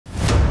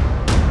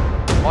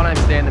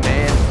name's Dan the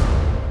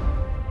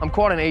Man. I'm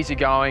quite an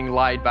easygoing,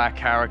 laid-back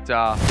character.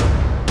 I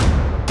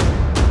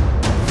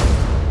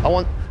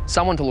want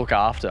someone to look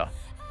after,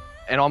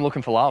 and I'm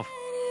looking for love.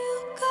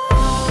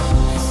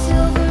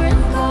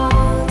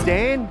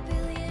 Dan,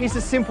 he's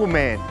a simple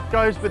man,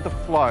 goes with the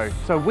flow.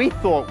 So we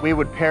thought we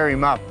would pair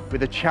him up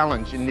with a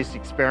challenge in this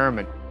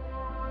experiment.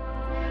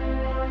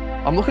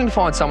 I'm looking to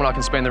find someone I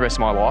can spend the rest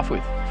of my life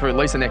with for at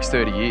least the next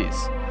 30 years.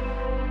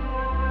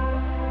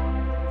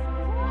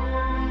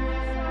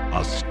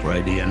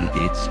 Australian,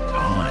 it's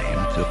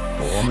time to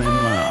fall in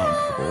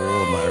love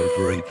all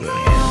over again.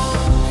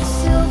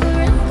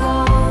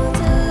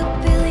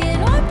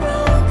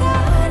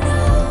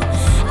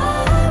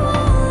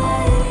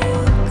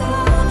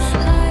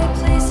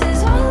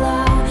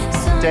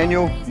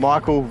 Daniel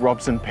Michael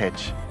Robson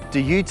Petch, do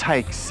you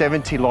take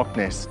 70 Loch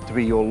Ness to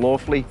be your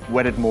lawfully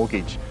wedded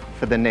mortgage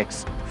for the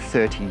next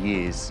 30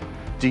 years?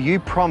 Do you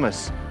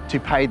promise to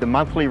pay the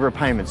monthly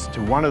repayments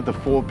to one of the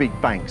 4 big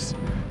banks?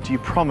 Do you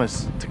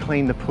promise to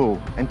clean the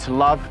pool and to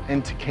love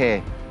and to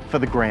care for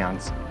the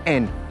grounds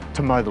and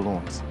to mow the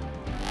lawns?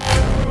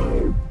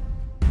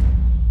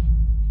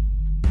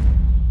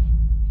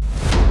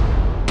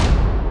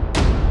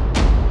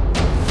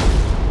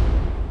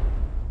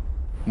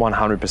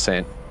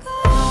 %100%.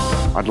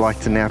 I'd like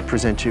to now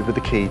present you with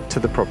the key to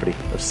the property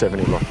of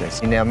 70 Loch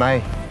Ness. You now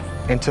may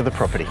enter the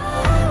property.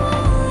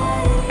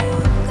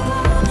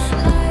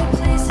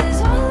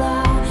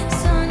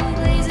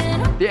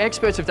 The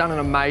experts have done an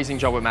amazing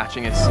job at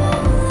matching us.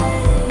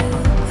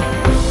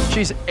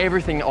 She's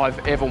everything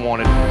I've ever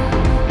wanted.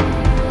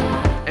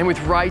 And with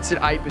rates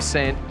at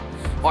 8%,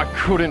 I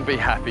couldn't be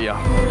happier.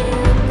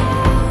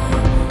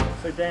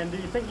 So Dan, do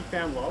you think you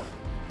found love?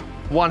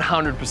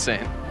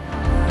 100%.